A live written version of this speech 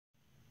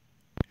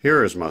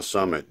Here is my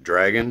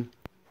XSumittDragon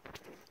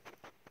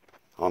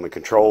on the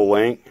control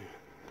link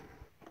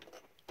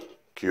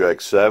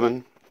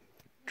QX7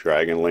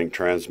 Dragon Link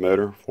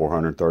transmitter,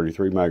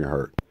 433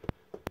 megahertz.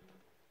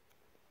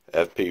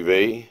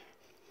 FPV,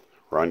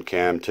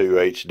 RunCam 2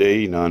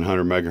 HD,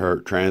 900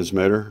 megahertz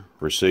transmitter,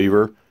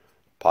 receiver,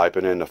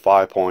 piping into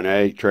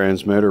 5.8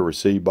 transmitter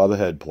received by the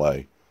head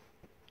play.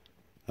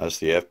 That's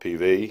the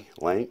FPV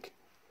link.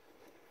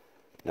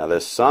 Now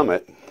this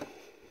Summit,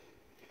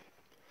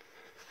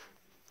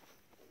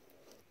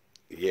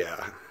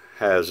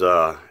 has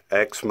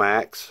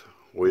X-Max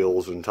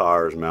wheels and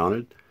tires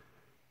mounted,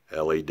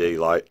 LED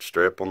light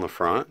strip on the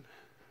front,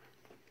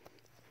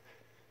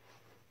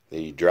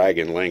 the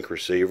Dragon Link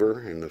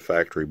receiver in the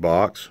factory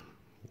box,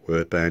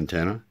 whip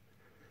antenna,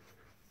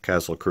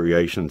 Castle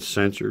Creations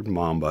censored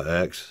Mamba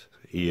X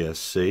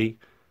ESC,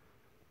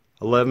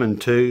 11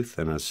 tooth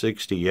and a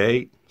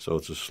 68, so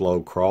it's a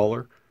slow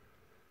crawler,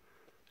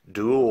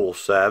 dual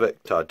Savic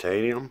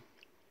titanium,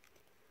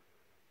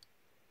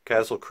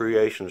 Castle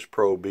Creations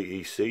Pro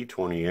BEC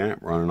 20 amp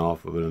running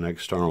off of an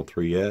external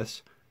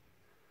 3S.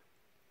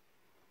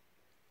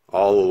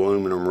 All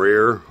aluminum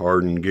rear,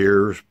 hardened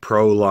gears,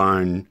 Pro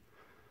line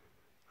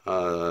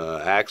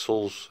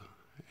axles,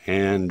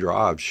 and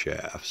drive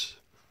shafts.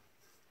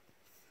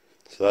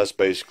 So that's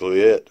basically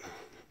it.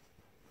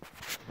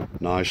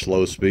 Nice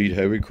low speed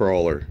heavy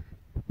crawler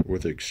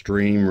with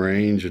extreme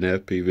range in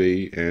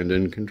FPV and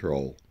in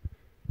control.